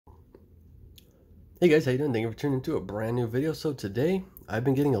Hey guys, how you doing? Thank you for tuning into a brand new video. So today, I've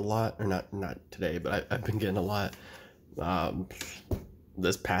been getting a lot, or not today, but I've been getting a lot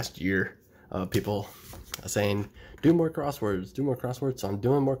this past year of people saying, do more crosswords, do more crosswords. So I'm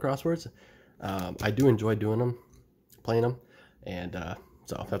doing more crosswords. I do enjoy doing them, playing them, and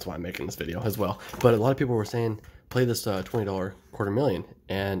so that's why I'm making this video as well. But a lot of people were saying, play this $20 quarter million.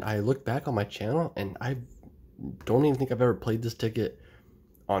 And I looked back on my channel, and I don't even think I've ever played this ticket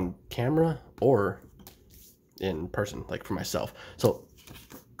on camera or in person, like for myself. So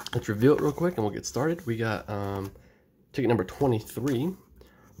let's review it real quick and we'll get started. We got ticket number 23.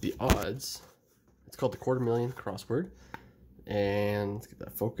 The odds, it's called the quarter million crossword, and let's get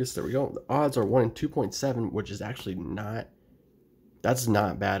that focus. There we go. The odds are 1 in 2.7, which is actually not, that's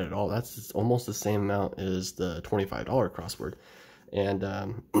not bad at all. That's almost the same amount as the $25 crossword. And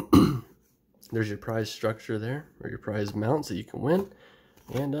there's your prize structure there, or your prize amount, so you can win.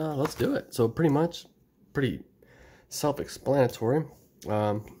 And let's do it. So pretty self-explanatory.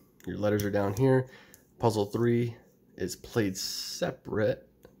 Your letters are down here. Puzzle 3 is played separate.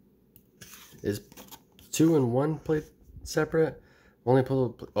 Is 2 and 1 played separate? Only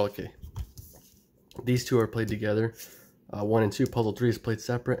puzzle, okay. These two are played together. 1 and 2. Puzzle 3 is played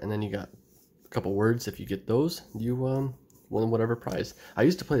separate, and then you got a couple words. If you get those, you win whatever prize. I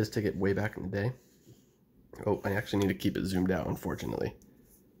used to play this ticket way back in the day. Oh, I actually need to keep it zoomed out, unfortunately.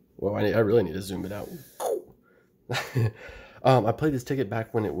 Well, I really need to zoom it out. I played this ticket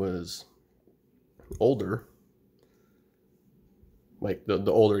back when it was older, like the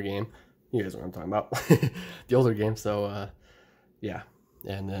older game. You guys know what I'm talking about. The older game. So yeah,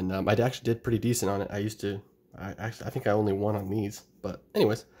 and then I actually did pretty decent on it. I think I only won on these. But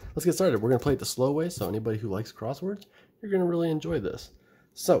anyways, let's get started. We're gonna play it the slow way, so anybody who likes crosswords, you're gonna really enjoy this.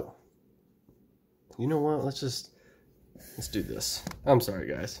 So you know what, let's do this. I'm sorry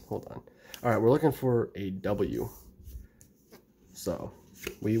guys, hold on. All right, we're looking for a W. So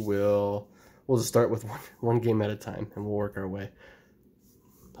we'll just start with one game at a time, and we'll work our way.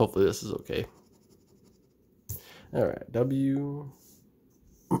 Hopefully this is okay. All right, W.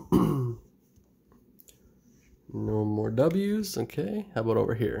 No more W's. Okay, how about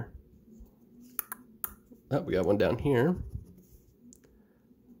over here? Oh, we got one down here.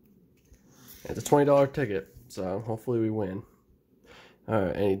 It's a $20 ticket, so hopefully we win. All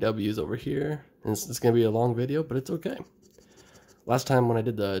right, any W's over here? And it's going to be a long video, but it's okay. Last time when I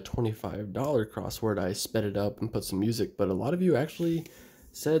did the $25 crossword, I sped it up and put some music, but a lot of you actually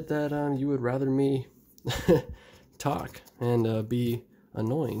said that you would rather me talk and be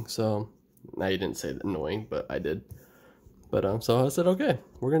annoying. So, now you didn't say annoying, but I did. But so I said, okay,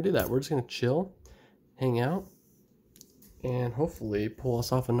 we're going to do that. We're just going to chill, hang out, and hopefully pull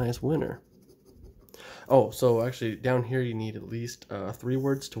us off a nice winner. Oh, so actually down here you need at least 3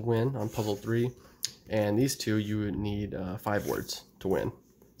 words to win on puzzle 3. And these two, you would need 5 words to win.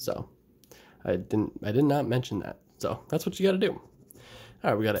 So I did not mention that. So that's what you got to do.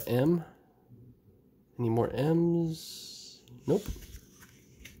 All right, we got an M. Any more M's? Nope.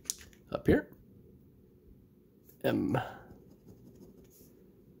 Up here. M.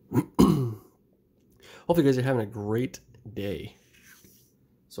 Hopefully you guys are having a great day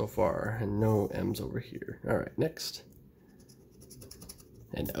so far. And no M's over here. All right, next.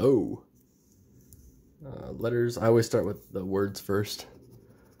 And O. Letters, I always start with the words first.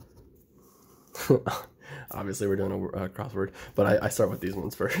 Obviously we're doing a crossword, but I start with these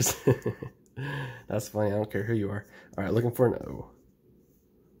ones first. That's funny, I don't care who you are. Alright, looking for an O.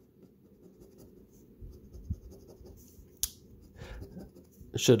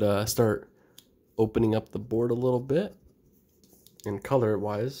 Should start opening up the board a little bit. And color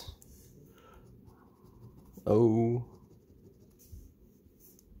wise, O.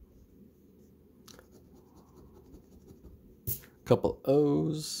 Couple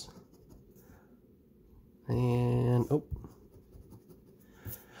O's, and oh,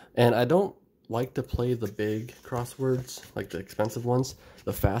 and I don't like to play the big crosswords, like the expensive ones,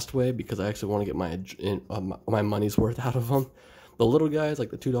 the fast way, because I actually want to get my money's worth out of them. The little guys,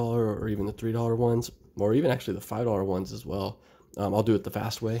 like the $2 or even the $3 ones, or even actually the $5 ones as well, I'll do it the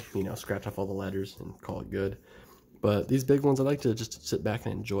fast way, you know, scratch off all the letters and call it good. But these big ones, I like to just sit back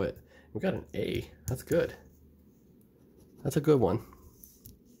and enjoy it. We got an A. That's good. That's a good one.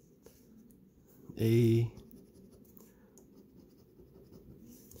 A.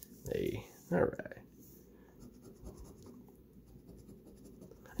 All right.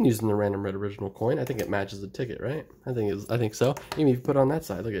 I'm using the Randomred original coin. I think it matches the ticket, right? I think so. Even if you put it on that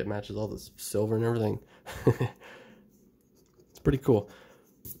side, look, it matches all this silver and everything. It's pretty cool.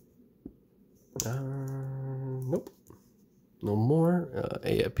 Nope. No more.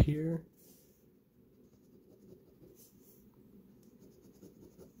 A up here.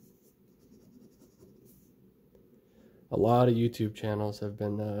 a lot of YouTube channels have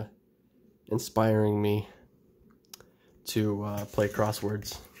been inspiring me to play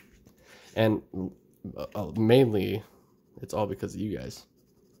crosswords, and mainly it's all because of you guys.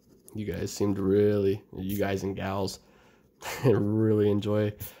 You guys seem to really, you guys and gals, really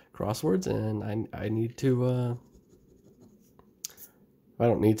enjoy crosswords, and I need to. I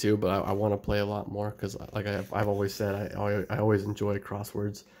don't need to, but I want to play a lot more because, like I've always said, I always enjoy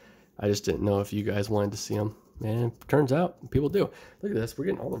crosswords. I just didn't know if you guys wanted to see them. And it turns out people do. Look at this. We're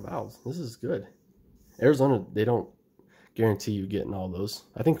getting all the vowels. This is good. Arizona, they don't guarantee you getting all those.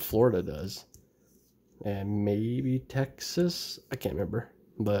 I think Florida does. And maybe Texas. I can't remember.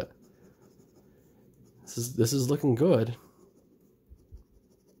 But this is looking good.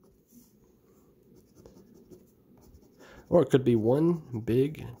 Or it could be one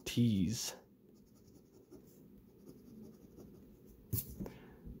big tease.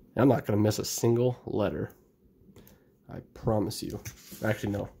 I'm not going to miss a single letter. I promise you.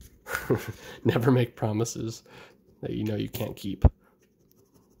 Actually, no. Never make promises that you know you can't keep.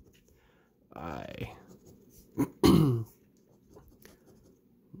 I.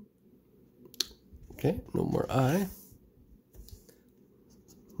 Okay, no more I.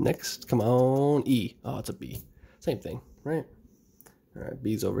 Next, come on, E. Oh, it's a B. Same thing, right? All right,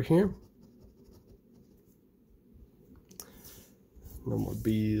 B's over here. No more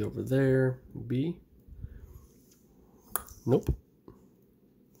B's over there. B. Nope.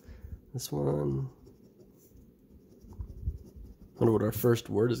 This one. Wonder what our first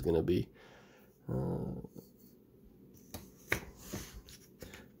word is going to be.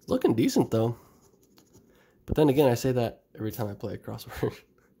 Looking decent though. But then again, I say that every time I play a crossword.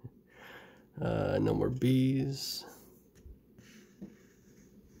 No more B's.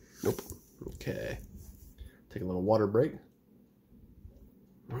 Nope. Okay. Take a little water break.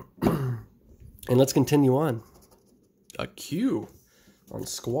 And let's continue on. A Q on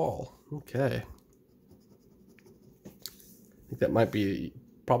Squall. Okay. I think that might be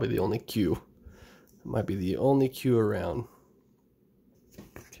probably the only Q. It might be the only Q around.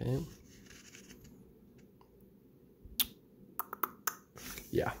 Okay.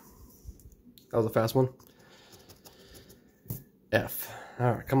 Yeah. That was a fast one. F.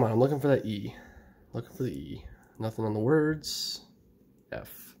 All right, come on. I'm looking for that E. Looking for the E. Nothing on the words.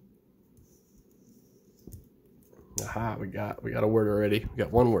 F. Aha, we got a word already. We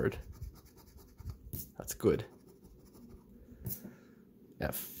got one word. That's good.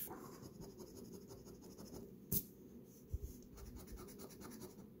 F.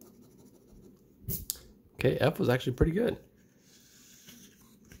 Okay, F was actually pretty good.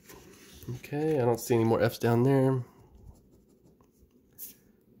 Okay, I don't see any more F's down there.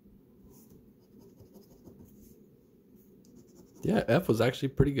 Yeah, F was actually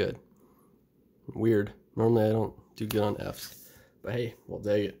pretty good. Weird. Normally I don't do good on F's. But hey, we'll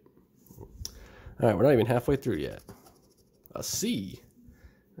take it. Alright, we're not even halfway through yet. A C.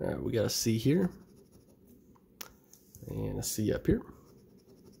 Alright, we got a C here. And a C up here.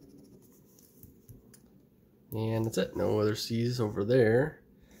 And that's it. No other C's over there.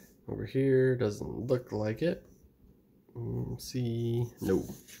 Over here doesn't look like it. C. No.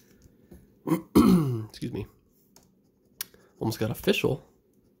 Excuse me. Almost got official.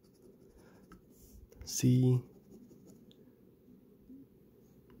 C.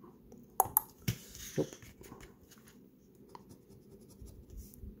 Nope.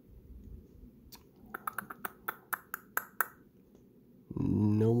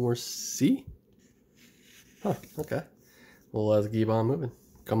 No more C? Huh, okay. Well, let's keep on moving.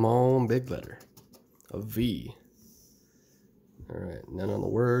 Come on, big letter. A V. Alright, none on the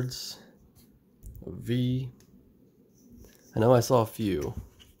words. A V. I know I saw a few.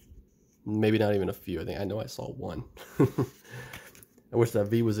 Maybe not even a few. I know I saw one. I wish that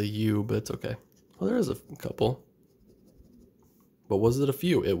V was a U, but it's okay. Well, there is a couple. But was it a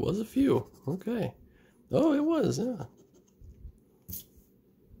few? It was a few. Okay. Oh, it was, yeah.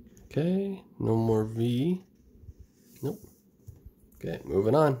 Okay, no more V. Nope. Okay,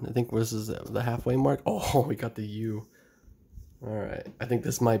 moving on. I think this is the halfway mark. Oh, we got the U. All right. I think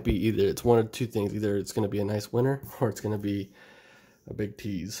this might be either, it's one of two things. Either it's going to be a nice winner or it's going to be a big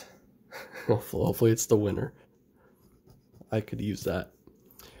tease. Hopefully it's the winner. I could use that.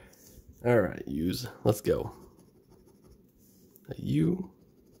 All right, use. Let's go. A U.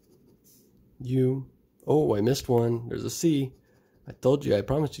 U. Oh, I missed one. There's a C. I told you, I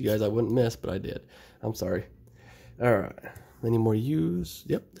promised you guys I wouldn't miss, but I did. I'm sorry. All right. Any more U's?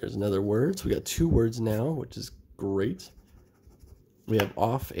 Yep, there's another word. So we got two words now, which is great. We have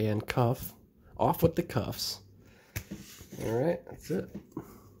off and cuff. Off with the cuffs. All right, that's it.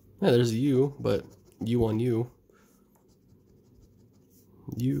 Yeah, there's a U, but U on U.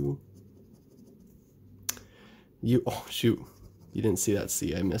 U. Oh, shoot. You didn't see that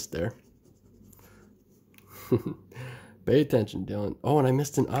C I missed there. Pay attention, Dylan. Oh, and I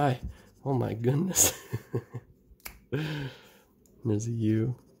missed an I. Oh, my goodness. There's a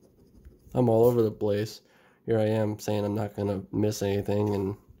U. I'm all over the place. Here I am saying I'm not going to miss anything,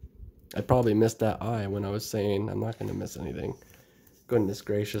 and I probably missed that I when I was saying I'm not going to miss anything. Goodness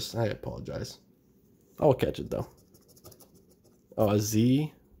gracious, I apologize. I'll catch it, though. Oh, a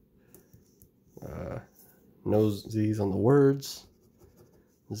Z. No Z's on the words.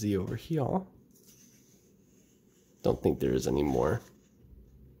 Z over here. Don't think there is any more.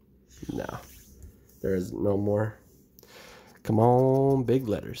 No, there is no more. Come on, big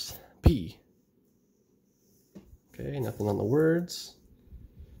letters. P. Okay, nothing on the words.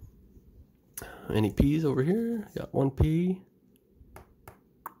 Any P's over here? Got one P.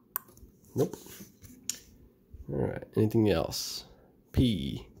 Nope. All right, anything else?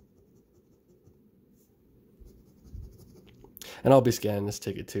 P. And I'll be scanning this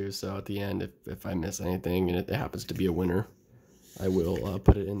ticket too, so at the end, if I miss anything and it happens to be a winner, I will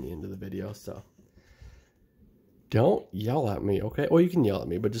put it in the end of the video. So don't yell at me, okay? Well, you can yell at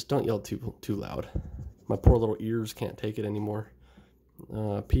me, but just don't yell too loud. My poor little ears can't take it anymore.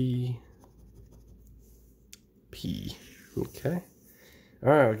 P. Okay. All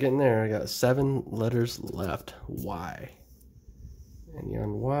right, we're getting there. I got 7 letters left. Y. Any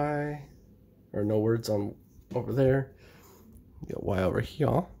on Y? Or no words on over there. We got Y over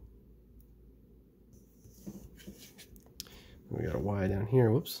here. We got a Y down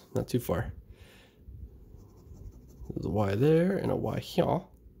here. Whoops, not too far. There's a Y there and a Y here.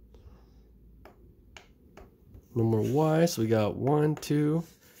 No more Y, so we got 2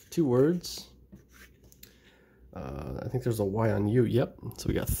 words. I think there's a Y on U. Yep. So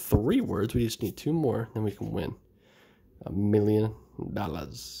we got 3 words. We just need 2 more, then we can win $1 million.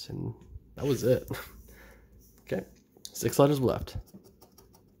 And that was it. Okay. 6 letters left.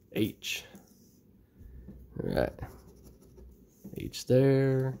 H. All right. H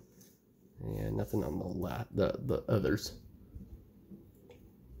there. And nothing on the left, the others.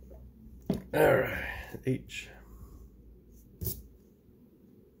 All right. H.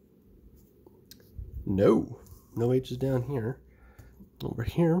 No H's down here. Over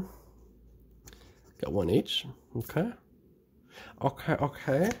here, got 1 H. Okay.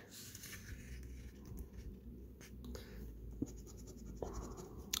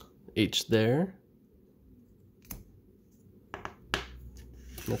 H there.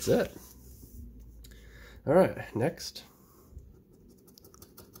 That's it. All right, next.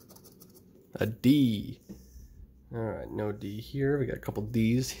 A D. All right, no D here. We got a couple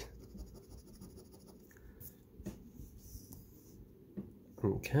D's.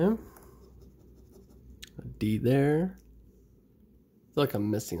 Okay. A D there. I feel like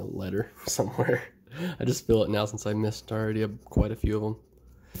I'm missing a letter somewhere. I just feel it now since I missed already quite a few of them.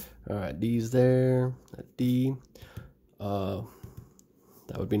 All right, D's there. A D. That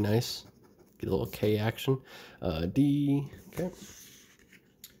would be nice. Get a little K action. D. Okay.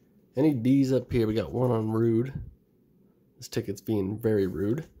 Any D's up here? We got 1 on rude. This ticket's being very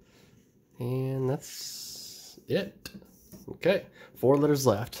rude. And that's it. Okay. 4 letters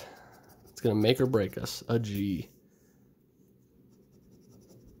left. It's going to make or break us. A G.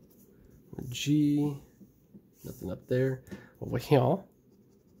 A G. Nothing up there. Over here.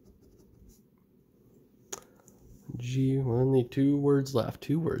 G. We only 2 words left.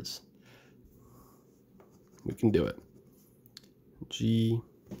 2 words. We can do it. G.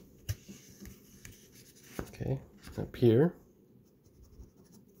 Okay. Up here.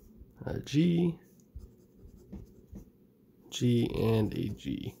 A G. G and a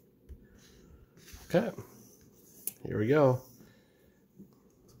G. Okay. Here we go.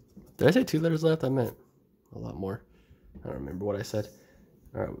 Did I say 2 letters left? I meant a lot more. I don't remember what I said.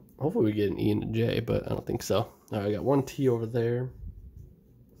 All right. Hopefully we get an E and a J, but I don't think so. All right. I got 1 T over there.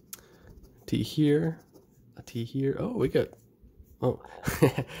 T here. A T here. Oh, we got. Oh,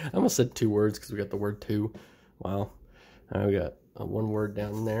 I almost said 2 words because we got the word 2. Wow. All right. We got 1 word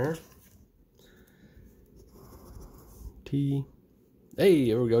down there. T. Hey,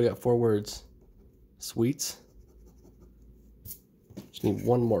 here we go. We got 4 words. Sweets. Just need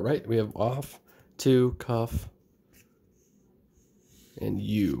 1 more, right? We have off, to, cuff, and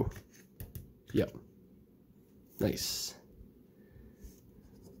U. Yep. Nice.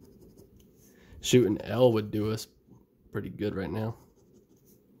 Shoot, an L would do us pretty good right now.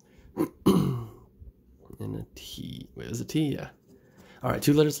 And a T. Wait, there's a T? Yeah. All right,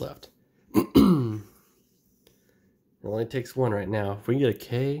 2 letters left. It only takes 1 right now. If we can get a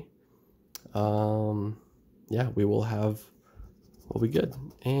K, yeah, we will have we'll be good.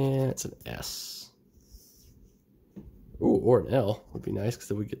 And it's an S. Ooh, or an L would be nice because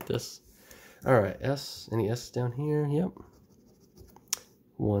then we get this. All right, S. Any S down here? Yep.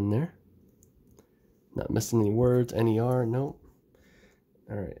 One there. Not missing any words. NER? Nope.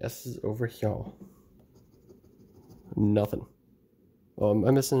 All right, S is over here. Nothing. Oh, am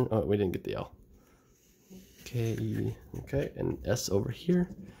I missing? Oh, we didn't get the L. K. Okay, and S over here.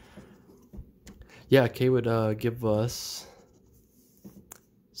 Yeah, K would give us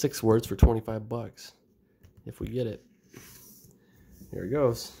 6 words for 25 bucks if we get it. Here it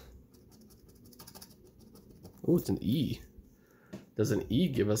goes. Oh, it's an E. Does an E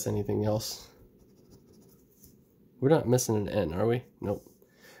give us anything else? We're not missing an N, are we? Nope.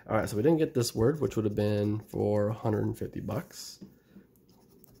 All right, so we didn't get this word, which would have been for 150 bucks.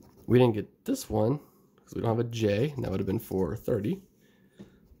 We didn't get this one because we don't have a J, and that would have been for 30.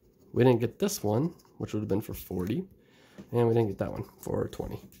 We didn't get this one, which would have been for 40. And we didn't get that one for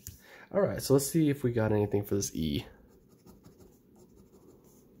 20. All right, so let's see if we got anything for this E.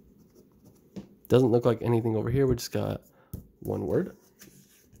 Doesn't look like anything over here. We just got one word.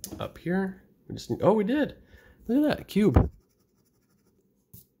 Up here, we just need, oh, we did. Look at that, cube.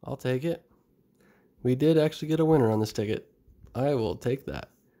 I'll take it. We did actually get a winner on this ticket. I will take that.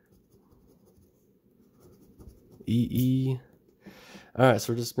 EE. All right,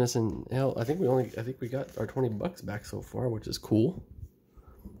 so we're just missing L. I think we got our 20 bucks back so far, which is cool.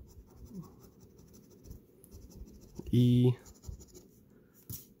 E.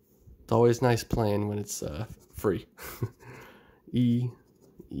 It's always nice playing when it's free. E.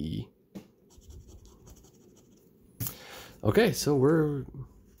 E. Okay, so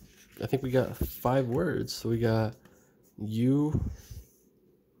I think we got 5 words. So we got U.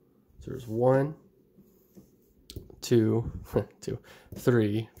 So there's 1, 2,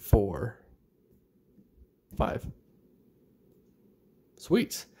 3, 4, 5.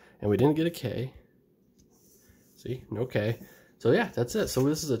 Sweet. And we didn't get a K. See, no K. So yeah, that's it. So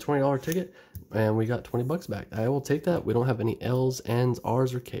this is a $20 ticket, and we got 20 bucks back. I will take that. We don't have any L's, N's,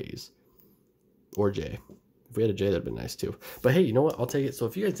 R's, or K's. Or J. If we had a J, that'd be nice too. But hey, you know what? I'll take it. So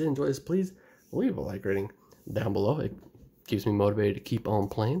if you guys did enjoy this, please leave a like rating down below. It keeps me motivated to keep on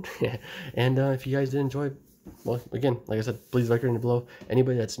playing. And if you guys did enjoy, well, again, like I said, please like rating below.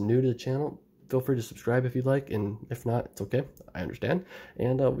 Anybody that's new to the channel, feel free to subscribe if you'd like. And if not, it's okay. I understand.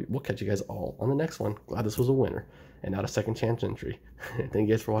 And we'll catch you guys all on the next one. Glad this was a winner and not a second chance entry. Thank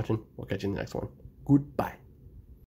you guys for watching. We'll catch you in the next one. Goodbye.